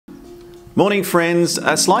Morning friends,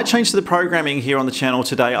 a slight change to the programming here on the channel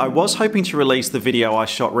today. I was hoping to release the video I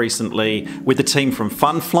shot recently with the team from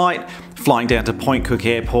Fun Flight, flying down to Point Cook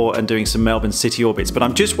Airport and doing some Melbourne city orbits, but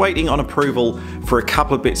I'm just waiting on approval for a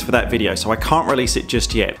couple of bits for that video, so I can't release it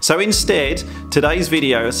just yet. So instead, today's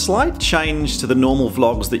video, a slight change to the normal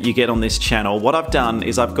vlogs that you get on this channel. What I've done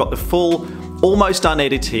is I've got the full, almost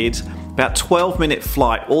unedited, about 12-minute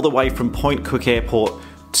flight all the way from Point Cook Airport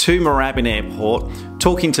to Moorabbin Airport,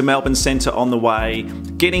 talking to Melbourne Centre on the way,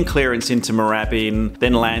 getting clearance into Moorabbin,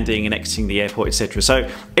 then landing and exiting the airport, etc. So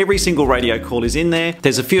every single radio call is in there.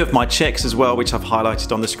 There's a few of my checks as well, which I've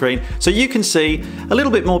highlighted on the screen. So you can see a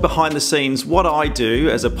little bit more behind the scenes what I do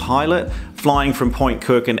as a pilot flying from Point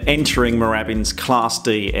Cook and entering Moorabbin's Class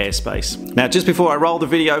D airspace. Now, just before I roll the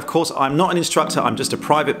video, of course, I'm not an instructor, I'm just a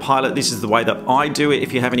private pilot. This is the way that I do it.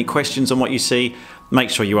 If you have any questions on what you see, make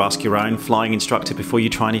sure you ask your own flying instructor before you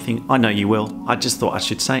try anything. I know you will. I just thought I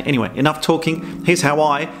should say. Anyway, enough talking. Here's how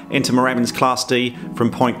I enter Moorabbin's Class D from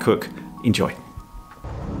Point Cook. Enjoy.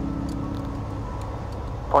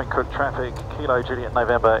 Point Cook traffic, Kilo Juliet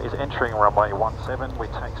November is entering runway 17. We're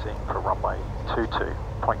taxiing for runway 22,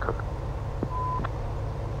 Point Cook.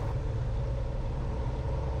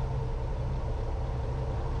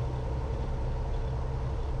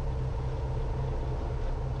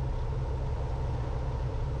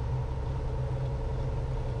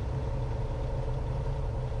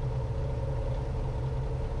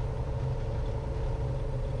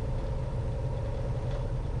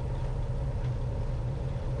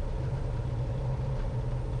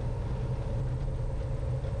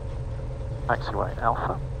 Taxiway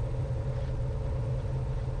Alpha.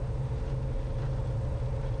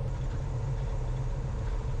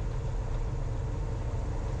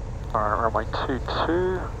 Alright, runway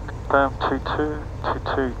 22, confirm 22,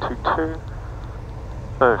 22, 22.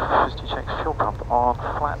 So, first you check fuel pump on,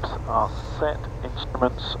 flaps are set,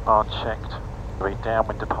 instruments are checked, be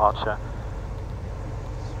downwind departure.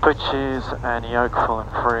 Switches and yoke full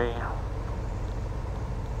and free.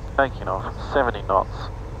 Taking off 70 knots.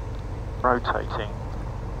 Rotating,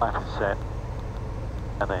 flap is set,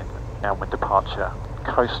 and then downwind departure,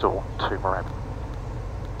 coastal to Moorabbin.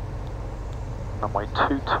 Runway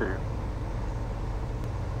 22.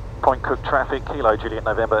 Point Cook traffic, Kilo Juliet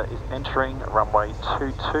November is entering runway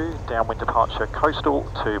 22, downwind departure, coastal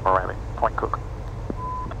to Moorabbin, Point Cook.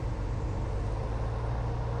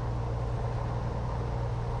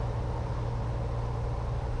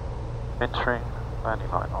 Entering,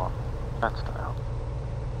 landing light on, and out.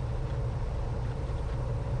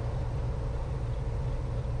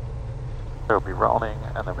 We'll be rolling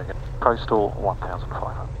and then we're going to coastal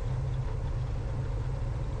 1,500.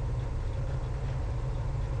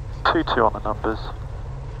 22 on the numbers.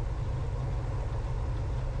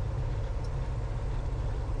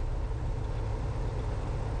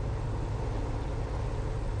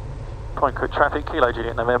 Point Cook traffic, Kilo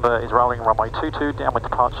Juliet November is rolling runway 22, downwind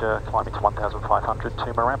departure, climbing to 1,500 to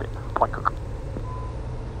Moorabbin, Point Cook.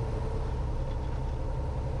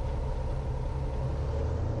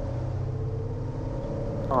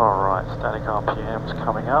 Alright, static RPMs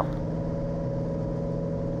coming up.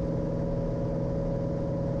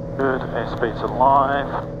 Good, airspeed's alive.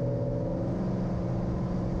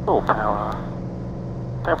 Full power.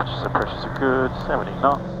 Temperatures and pressures are good, 70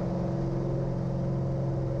 knots.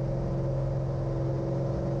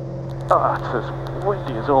 Ah, it's as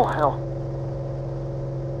windy as all hell.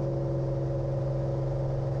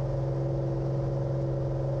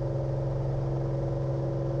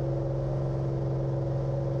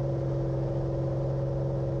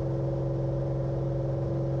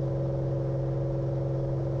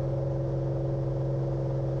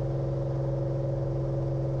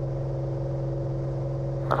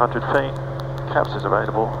 Feet, caps is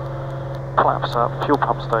available, flaps up, fuel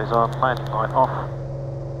pump stays on, landing light off.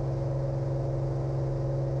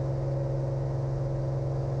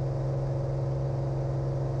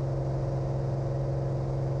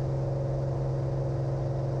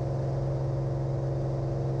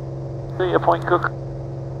 See ya, Point Cook.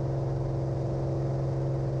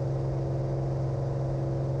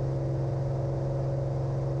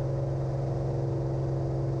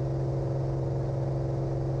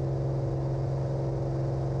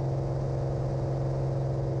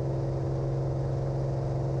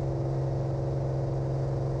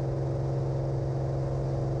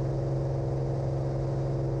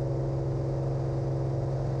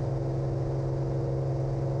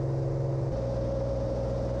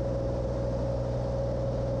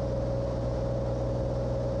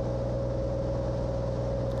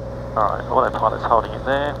 Alright, autopilot's holding it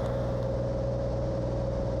there.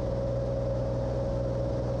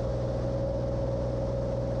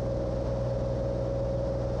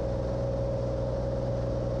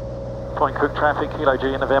 Point Cook traffic, Kilo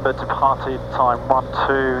Juliet November, departed time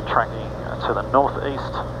 12, tracking to the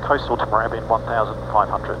northeast, coastal to Moorabbin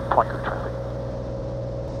 1500, Point Cook traffic.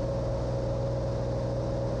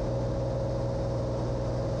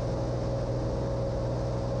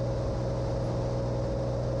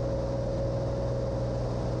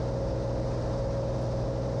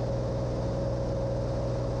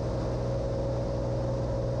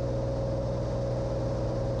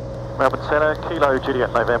 Melbourne Centre, Kilo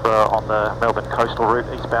Juliet November on the Melbourne coastal route,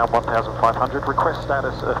 eastbound 1500. Request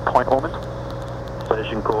status of Point Ormond.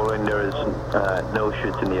 Station calling, there is no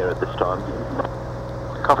shoots in the air at this time.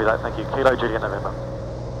 Copy that, thank you. Kilo Juliet November.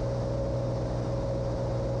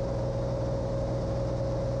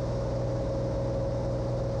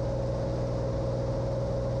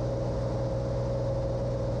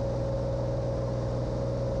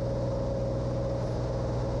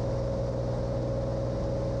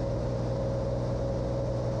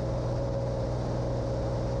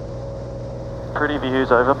 Pretty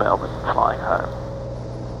views over Melbourne, flying home.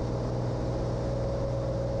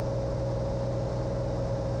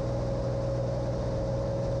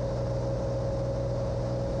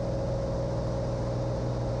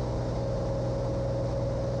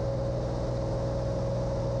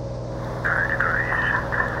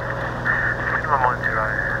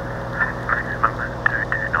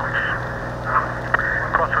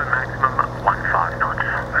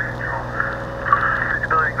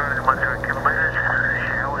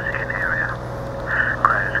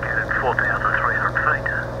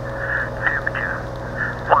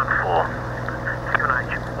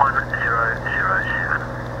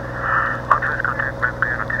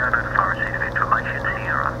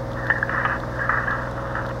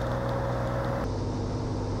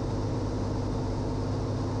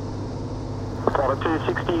 Apollo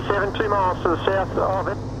 267, 2 miles to the south of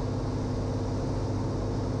it.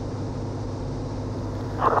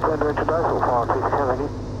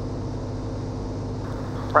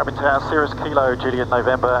 Moorabbin Tower, Cirrus Kilo Juliet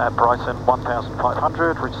November at Brighton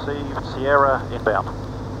 1500, received Sierra inbound.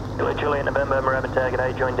 Kilo Juliet November, Moorabbin Tower,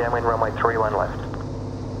 g'day, join downwind runway 31 left.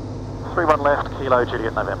 31 left, Kilo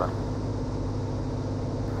Juliet November.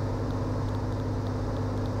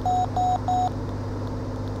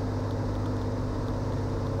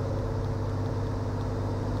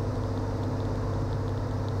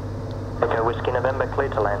 Echo Whiskey November, clear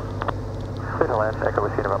to land. Clear to land, Echo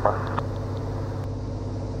Whiskey November.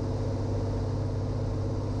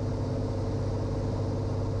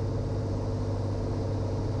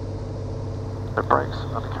 The brakes,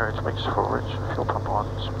 undercarriage, mixture for rich, fuel pump on,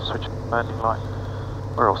 switch landing light.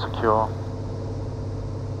 We're all secure.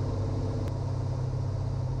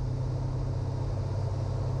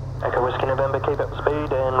 Echo Whiskey November, keep up the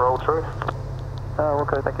speed and roll through.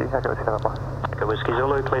 Okay, thank you. Echo Whiskey November. Echo Whiskey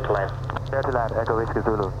Zulu, clear to land. Clear to land, Echo Whiskey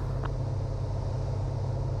Zulu.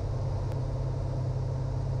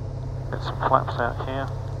 Get some flaps out here.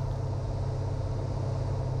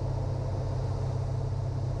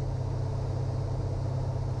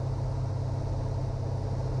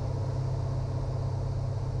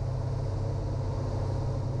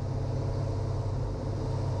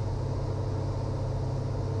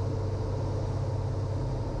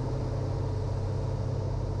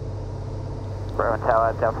 Moorabbin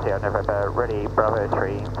Tower, Delta Sierra November, ready, Bravo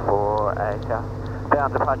 3 for Asia.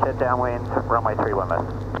 Bound departure, downwind, runway 31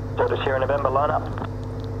 left. Delta Sierra November, line up.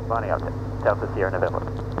 Lining up, Delta Sierra November.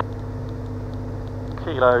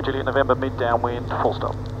 Kilo Juliet November, mid downwind, full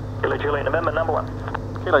stop. Kilo Juliet November, number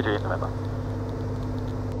 1. Kilo Juliet November.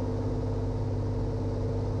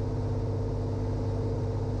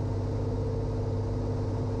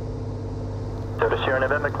 Delta Sierra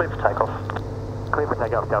November, clear for takeoff. Clear for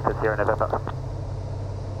takeoff, Delta Sierra November.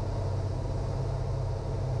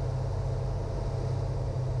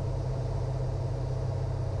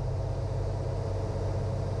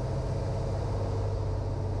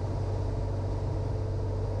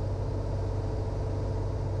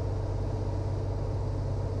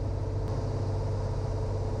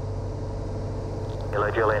 Kilo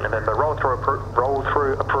Juliet November, roll through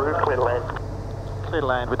approved, clear to land. Clear to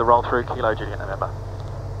land with the roll through, Kilo Juliet November.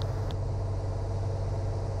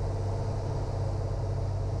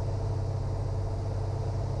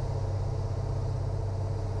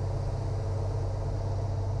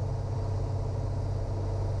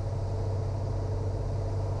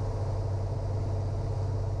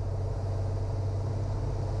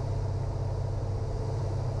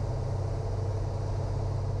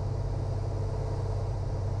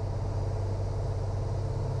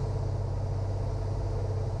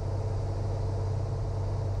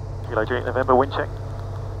 Kilo Juliet November, wind check.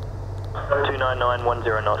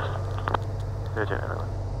 29910 knots. Good, yeah.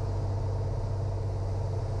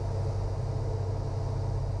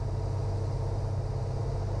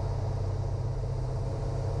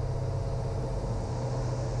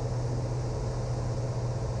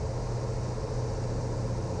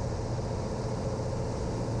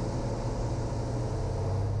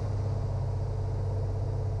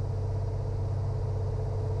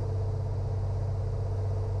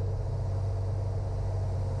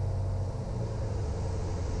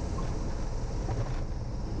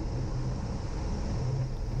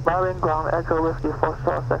 Moorabbin ground Echo Whiskey 4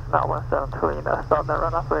 Star Cessna 173 start and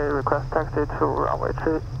run up. We request taxi to runway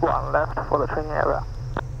 21 left for the training area.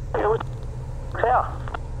 Clear.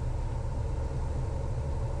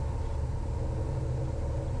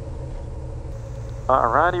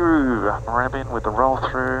 Alrighty, Moorabbin with the roll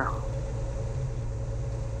through.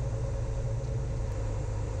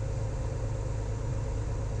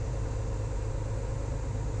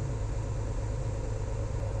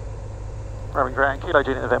 Moorabbin ground, Kilo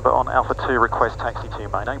Juliet November on Alpha 2, request taxi to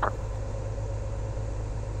main apron.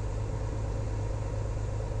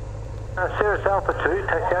 Cirrus Alpha 2,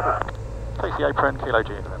 taxi apron. Taxi apron, Kilo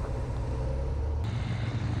Juliet November.